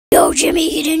Yo, Jimmy,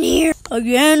 get in here.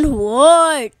 Again?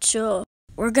 What?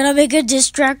 We're gonna make a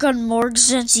diss track on MORGZ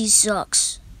since he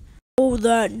sucks. Oh,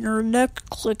 that nerdneck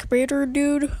clickbaiter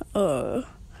dude?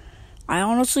 I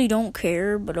honestly don't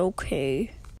care, but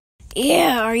okay.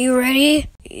 Yeah, are you ready?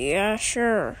 Yeah,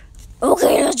 sure.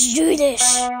 Okay, let's do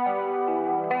this.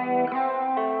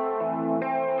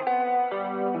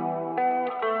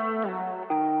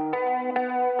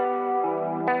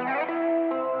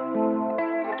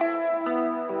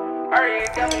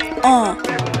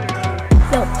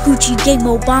 Yo, Gucci Gang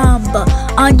Obama,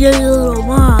 on your little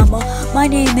mama. My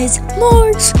name is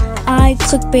MORGZ. I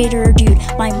clickbaiter dude.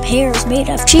 My hair is made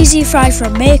of cheesy fries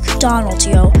from McDonald's,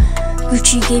 yo.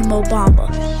 Gucci Gang Obama.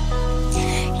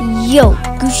 Yo,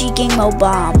 Gucci Gang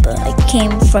Obama. I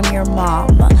came from your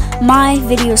mama. My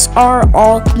videos are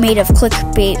all made of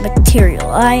clickbait material.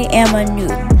 I am a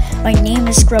noob. My name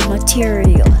is Scrub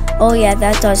Material. Oh yeah,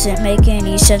 that doesn't make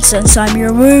any sense since I'm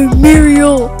your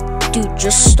Muriel. Dude,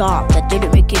 just stop. That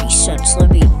didn't make any sense. Let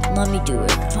me do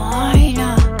it. Fine.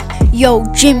 Yo,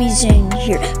 Jimmy's in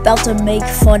here, about to make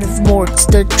fun of MORGZ,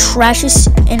 the trashiest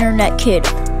internet kid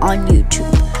on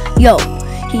YouTube. Yo,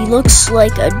 he looks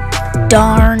like a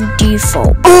darn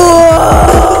default.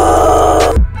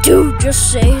 Dude,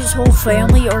 just say his whole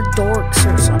family are dorks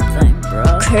or something, bro.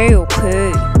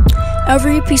 Okay.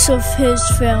 Every piece of his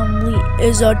family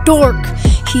is a dork.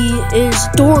 He is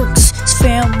Dorkz. His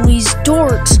family's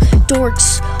dorks.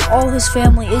 All his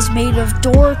family is made of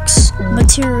Dorkz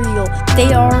material.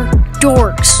 They are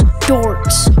dorks.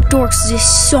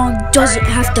 This song doesn't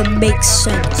have to make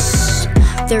sense.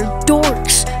 They're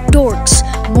dorks.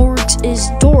 MORGZ is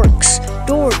dorks.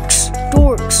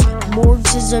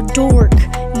 MORGZ is a dork.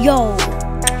 Yo,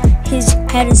 his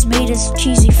head is made of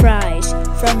cheesy fries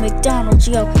from McDonald's.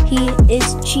 Yo, he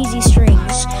is cheesy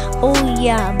strings. Oh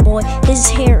yeah, boy, his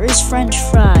hair is French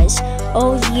fries.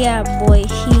 Oh yeah, boy,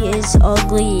 he is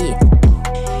ugly.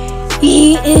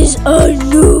 He is a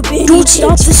noob. Dude,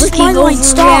 stop! This is my line.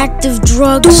 Stop!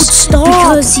 Drugs. Dude, stop!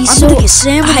 Because he's so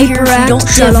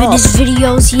hyperactive in his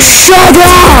videos. Shut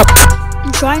up!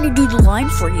 I'm trying to do the line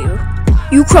for you.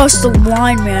 You crossed the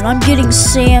line, man. I'm getting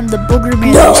Sam, the booger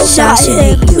man, to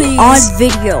assassinate you on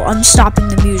video. I'm stopping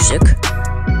the music.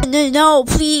 No,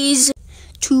 please.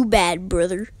 Too bad,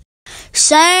 brother.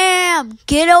 Sam,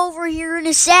 get over here and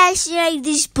assassinate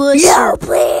this pussy. No,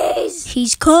 please.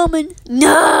 He's coming.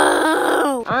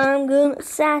 No. I'm gonna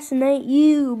assassinate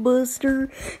you, Buster.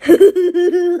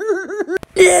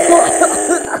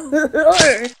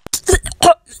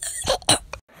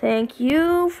 Thank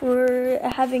you for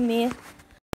having me.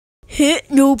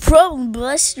 No problem,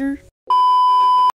 Buster.